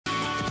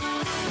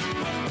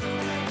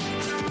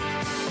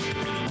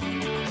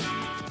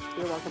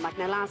Welcome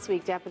back. Now, last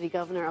week, Deputy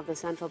Governor of the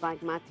Central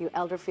Bank, Matthew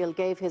Elderfield,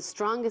 gave his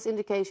strongest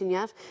indication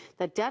yet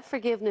that debt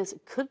forgiveness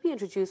could be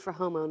introduced for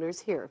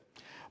homeowners here.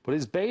 But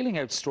is bailing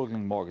out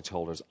struggling mortgage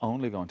holders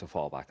only going to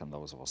fall back on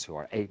those of us who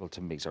are able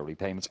to meet our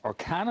repayments, or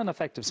can an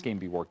effective scheme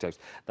be worked out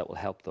that will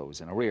help those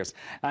in arrears?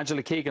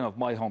 Angela Keegan of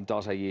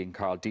MyHome.ie and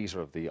Karl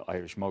Deeter of the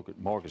Irish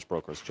Mortgage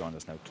Brokers join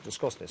us now to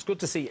discuss this. Good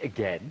to see you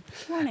again.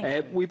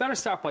 Morning. We better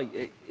start by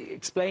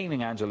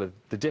explaining, Angela,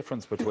 the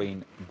difference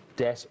between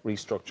debt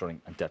restructuring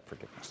and debt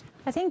forgiveness.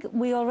 I think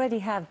we already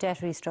have debt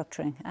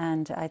restructuring,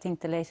 and I think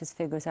the latest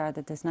figures are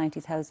that there's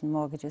 90,000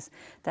 mortgages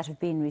that have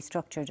been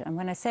restructured. And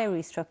when I say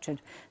restructured,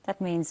 that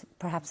means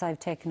perhaps I've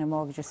taken a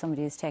mortgage, or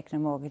somebody has taken a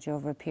mortgage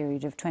over a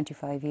period of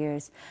 25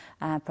 years.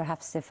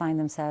 Perhaps they find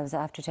themselves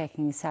after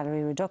taking a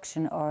salary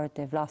reduction, or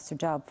they've lost their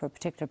job for a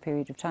particular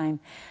period of time,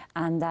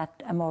 and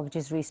that a mortgage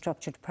is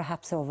restructured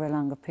perhaps over a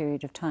longer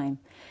period of time.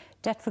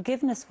 Debt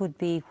forgiveness would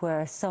be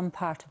where some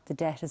part of the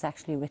debt is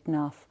actually written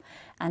off,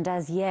 and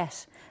as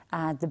yet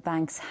the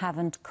banks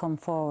haven't come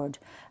forward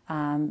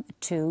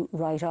to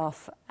write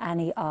off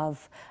any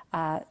of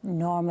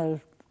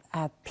normal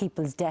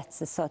people's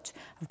debts as such.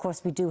 Of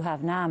course, we do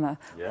have NAMA,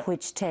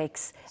 which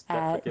takes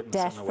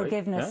debt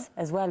forgiveness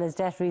as well as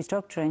debt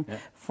restructuring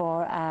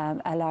for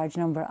a large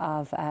number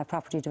of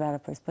property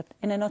developers. But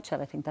in a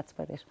nutshell, I think that's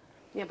about it.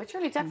 Yeah, but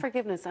surely debt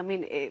forgiveness, I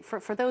mean,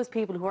 for those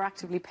people who are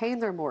actively paying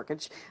their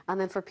mortgage,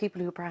 and then for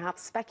people who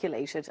perhaps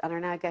speculated and are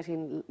now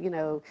getting, you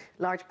know,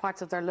 large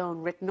parts of their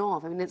loan written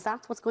off. I mean, is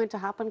that what's going to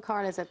happen,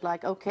 Karl? Is it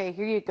like, OK,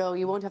 here you go,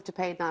 you won't have to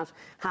pay that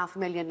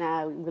 $500,000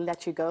 now, we'll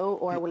let you go,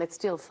 or will it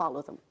still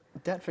follow them?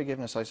 Debt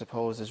forgiveness, I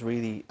suppose, is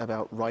really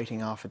about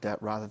writing off a debt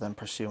rather than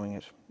pursuing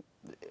it.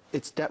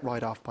 It's debt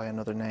write-off by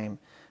another name.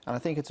 And I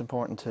think it's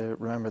important to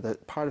remember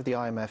that part of the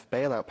IMF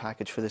bailout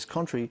package for this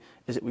country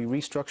is that we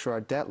restructure our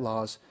debt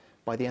laws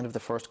by the end of the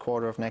first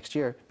quarter of next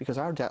year, because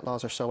our debt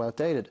laws are so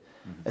outdated.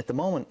 At the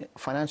moment,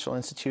 financial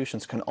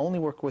institutions can only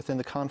work within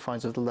the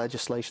confines of the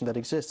legislation that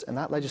exists, and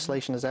that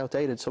legislation is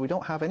outdated, so we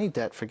don't have any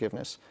debt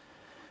forgiveness.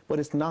 But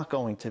it's not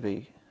going to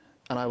be,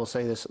 and I will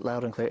say this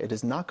loud and clear, it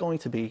is not going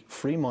to be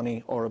free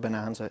money or a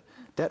bonanza.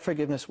 Debt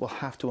forgiveness will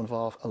have to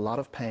involve a lot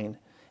of pain.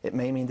 It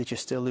may mean that you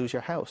still lose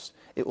your house.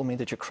 It will mean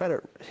that your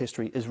credit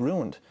history is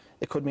ruined.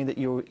 It could mean that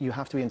you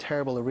have to be in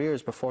terrible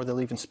arrears before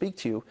they'll even speak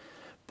to you.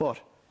 But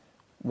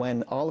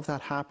when all of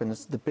that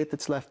happens, the bit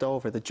that's left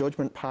over, the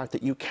judgment part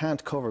that you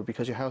can't cover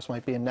because your house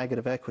might be in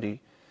negative equity,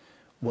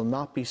 will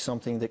not be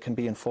something that can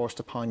be enforced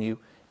upon you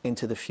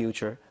into the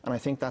future. And I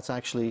think that's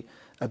actually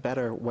a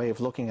better way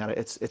of looking at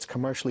it. It's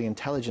commercially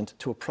intelligent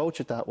to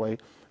approach it that way,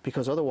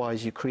 because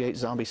otherwise you create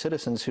zombie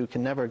citizens who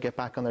can never get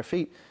back on their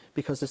feet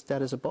because this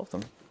debt is above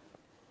them.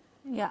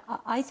 Yeah,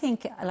 I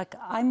think, like,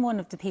 I'm one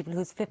of the people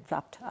who's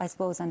flip-flopped, I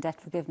suppose, on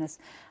debt forgiveness.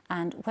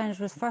 And when it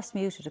was first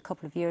mooted a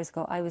couple of years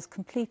ago, I was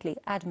completely,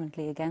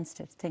 adamantly against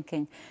it,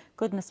 thinking,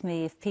 goodness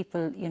me, if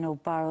people, you know,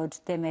 borrowed,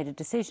 they made a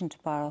decision to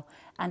borrow,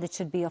 and it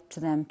should be up to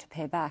them to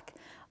pay back.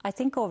 I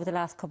think over the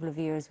last couple of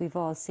years, we've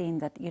all seen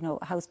that, you know,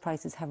 house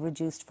prices have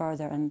reduced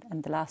further, and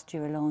the last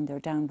year alone, they're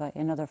down by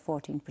another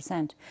 14%.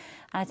 And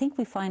I think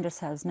we find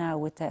ourselves now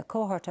with a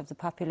cohort of the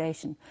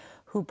population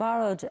who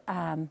borrowed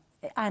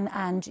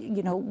and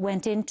you know,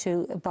 went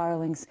into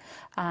borrowings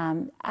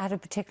at a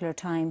particular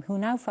time, who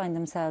now find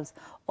themselves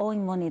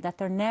owing money that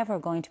they're never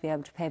going to be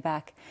able to pay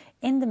back.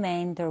 In the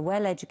main, they're a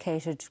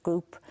well-educated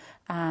group.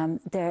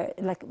 They're,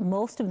 like,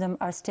 most of them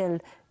are still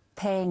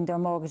paying their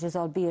mortgages,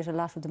 albeit a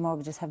lot of the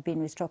mortgages have been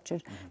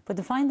restructured. But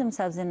they find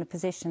themselves in a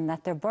position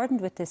that they're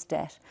burdened with this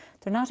debt.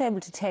 They're not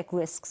able to take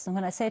risks. And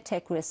when I say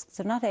take risks,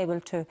 they're not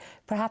able to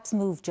perhaps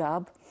move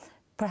job,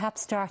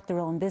 perhaps start their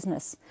own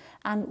business.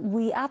 And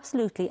we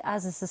absolutely,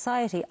 as a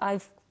society,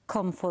 I've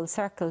come full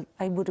circle.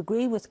 I would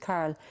agree with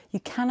Karl, you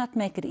cannot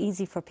make it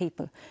easy for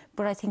people,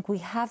 but I think we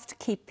have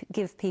to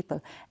give people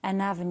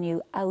an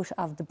avenue out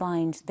of the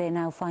bind they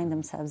now find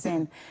themselves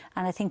in.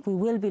 And I think we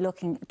will be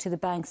looking to the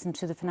banks and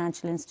to the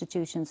financial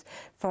institutions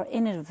for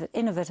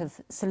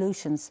innovative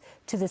solutions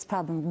to this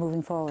problem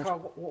moving forward.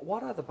 Karl,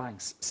 what are the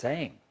banks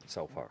saying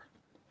so far?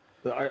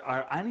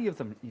 Are any of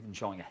them even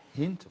showing a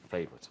hint of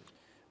favouritism?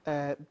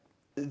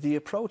 The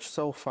approach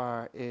so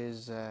far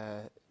is,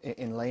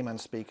 in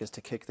layman's speak, is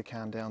to kick the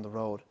can down the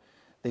road.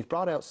 They've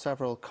brought out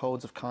several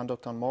codes of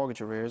conduct on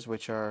mortgage arrears,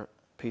 which are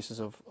pieces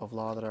of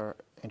law that are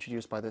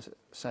introduced by the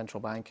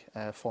central bank,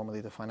 formerly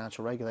the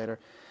financial regulator,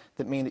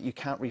 that mean that you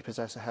can't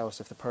repossess a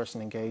house if the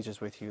person engages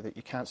with you, that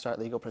you can't start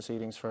legal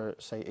proceedings for,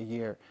 say, a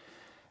year.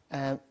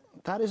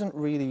 That isn't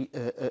really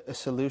a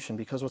solution,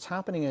 because what's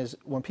happening is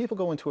when people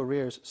go into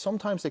arrears,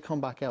 sometimes they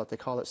come back out, they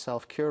call it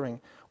self-curing,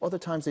 other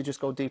times they just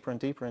go deeper and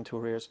deeper into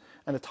arrears.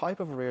 And the type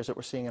of arrears that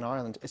we're seeing in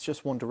Ireland, it's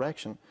just one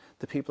direction.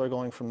 The people are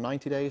going from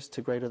 90 days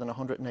to greater than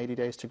 180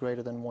 days to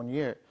greater than 1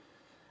 year.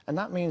 And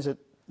that means that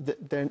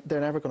they're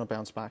never going to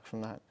bounce back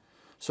from that.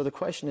 So the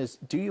question is,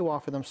 do you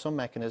offer them some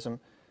mechanism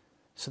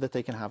so that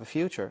they can have a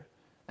future?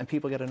 And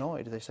people get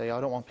annoyed. They say,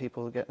 I don't want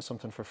people getting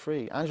something for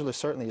free. Angela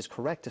certainly is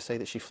correct to say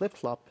that she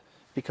flip-flopped,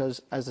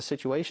 because as the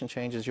situation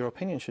changes, your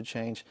opinion should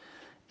change.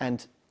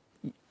 And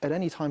at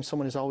any time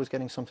someone is always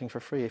getting something for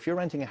free. If you're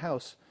renting a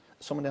house,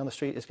 someone down the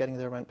street is getting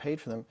their rent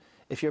paid for them.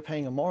 If you're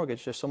paying a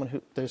mortgage,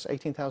 there's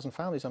 18,000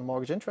 families on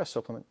mortgage interest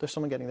supplement. There's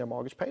someone getting their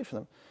mortgage paid for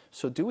them.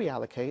 So do we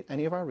allocate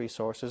any of our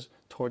resources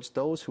towards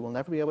those who will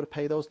never be able to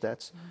pay those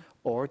debts?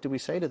 Or do we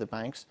say to the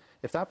banks,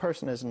 if that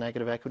person is in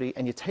negative equity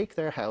and you take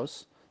their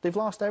house, they've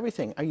lost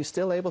everything. Are you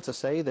still able to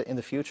say that in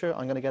the future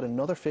I'm going to get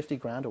another 50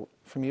 grand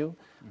from you?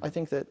 I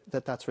think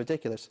that's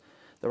ridiculous.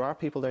 There are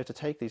people there to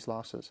take these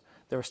losses.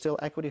 There are still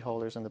equity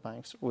holders in the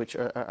banks, which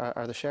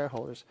are the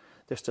shareholders.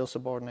 They're still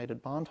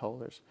subordinated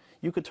bondholders.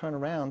 You could turn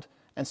around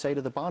and say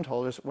to the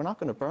bondholders, we're not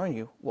going to burn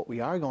you. What we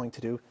are going to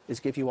do is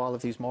give you all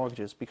of these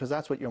mortgages, because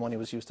that's what your money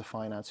was used to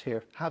finance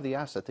here. Have the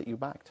asset that you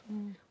backed.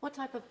 What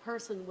type of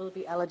person will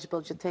be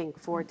eligible, do you think,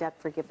 for debt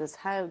forgiveness?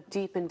 How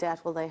deep in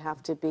debt will they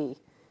have to be?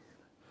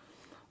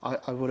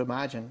 I would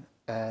imagine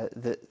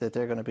that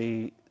they're going to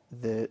be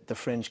the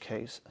fringe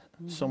case.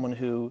 Someone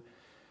who,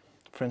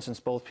 for instance,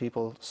 both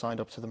people signed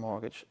up to the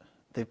mortgage.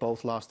 They've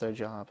both lost their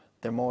job.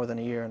 They're more than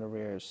a year in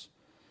arrears.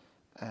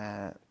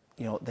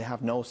 You know, they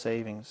have no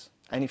savings.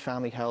 Any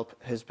family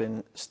help has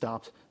been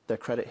stopped. Their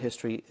credit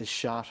history is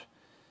shot.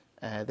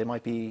 They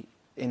might be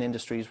in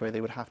industries where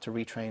they would have to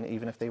retrain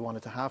even if they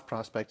wanted to have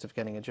prospects of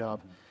getting a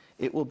job.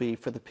 It will be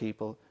for the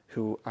people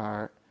who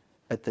are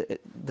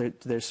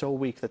they're so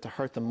weak that to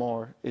hurt them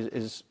more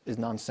is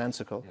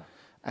nonsensical. Yeah.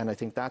 And I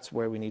think that's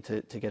where we need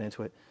to get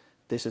into it.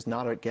 This is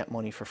not a get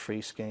money for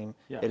free scheme.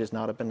 Yeah. It is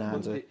not a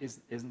bonanza. Well,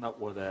 isn't that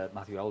what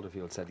Matthew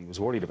Elderfield said he was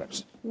worried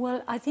about?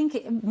 Well, I think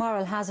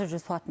moral hazard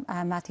is what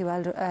Matthew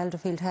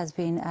Elderfield has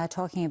been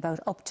talking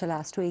about up to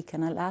last week.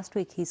 And last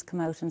week he's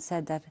come out and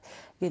said that,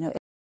 you know,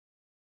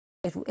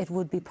 it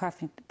would be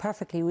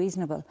perfectly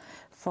reasonable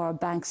for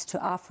banks to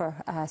offer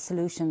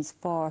solutions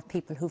for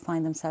people who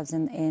find themselves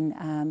in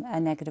a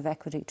negative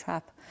equity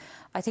trap.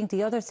 I think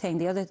the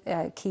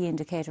other key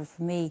indicator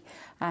for me,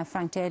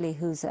 Frank Daly,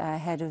 who's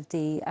head of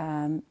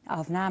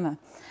NAMA,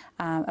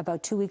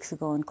 about 2 weeks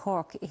ago in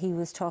Cork, he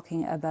was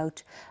talking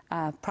about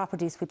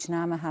properties which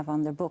NAMA have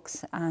on their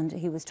books, and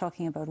he was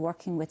talking about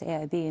working with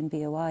AIB and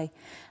BOI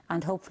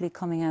and hopefully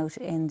coming out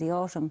in the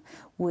autumn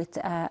with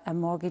a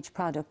mortgage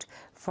product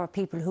for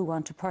people who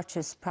want to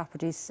purchase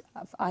properties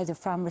either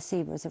from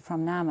receivers or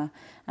from NAMA.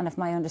 And if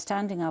my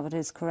understanding of it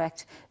is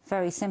correct,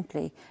 very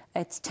simply,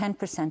 it's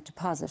 10%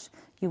 deposit.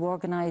 You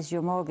organise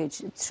your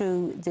mortgage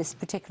through this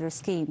particular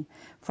scheme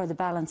for the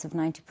balance of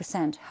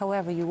 90%.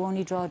 However, you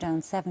only draw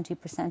down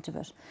 70% of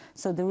it.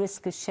 So the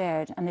risk is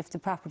shared, and if the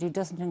property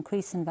doesn't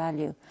increase in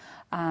value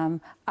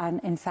and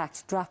in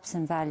fact drops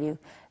in value,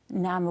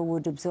 NAMA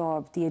would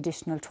absorb the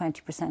additional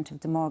 20% of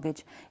the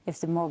mortgage. If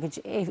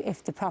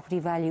the property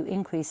value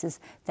increases,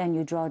 then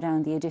you draw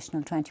down the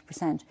additional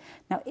 20%.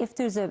 Now, if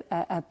there's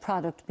a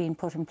product being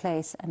put in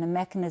place and a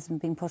mechanism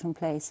being put in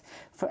place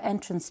for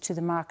entrance to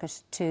the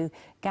market to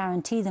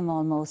guarantee them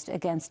almost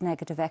against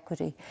negative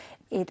equity,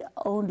 it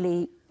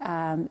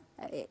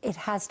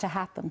has to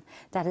happen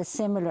that a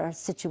similar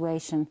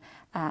situation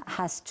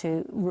has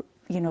to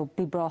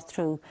be brought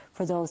through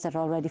for those that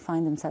already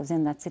find themselves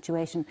in that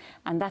situation.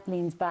 And that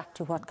leans back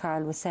to what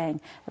Karl was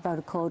saying about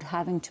a code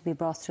having to be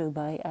brought through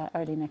by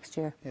early next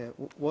year. Yeah,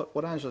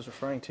 what Angela's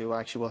referring to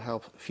actually will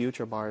help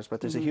future buyers,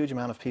 but there's a huge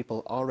amount of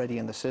people already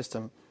in the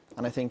system.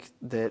 And I think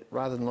that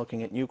rather than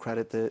looking at new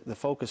credit, the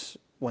focus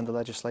when the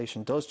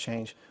legislation does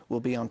change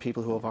will be on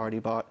people who have already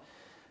bought.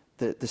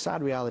 The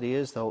sad reality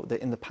is, though,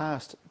 that in the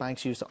past,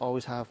 banks used to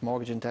always have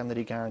mortgage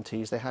indemnity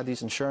guarantees. They had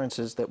these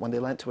insurances that when they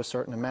lent to a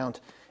certain amount,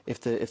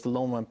 if the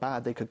loan went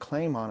bad, they could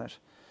claim on it.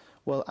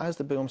 Well, as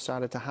the boom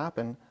started to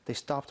happen, they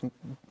stopped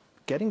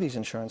getting these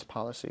insurance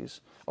policies,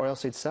 or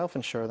else they'd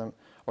self-insure them,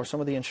 or some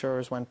of the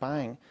insurers went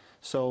bang.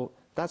 So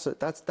that's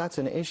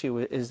an issue,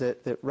 is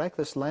that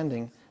reckless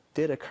lending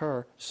did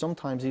occur,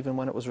 sometimes even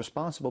when it was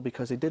responsible,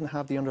 because they didn't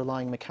have the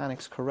underlying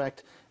mechanics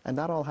correct, and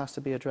that all has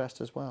to be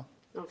addressed as well.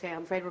 Okay,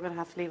 I'm afraid we're going to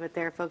have to leave it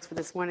there, folks, for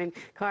this morning.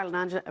 Karl and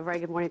Angela, a very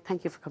good morning.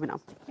 Thank you for coming on.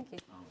 Thank you.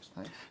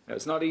 Now,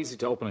 it's not easy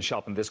to open a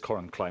shop in this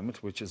current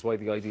climate, which is why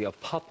the idea of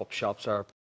pop-up shops are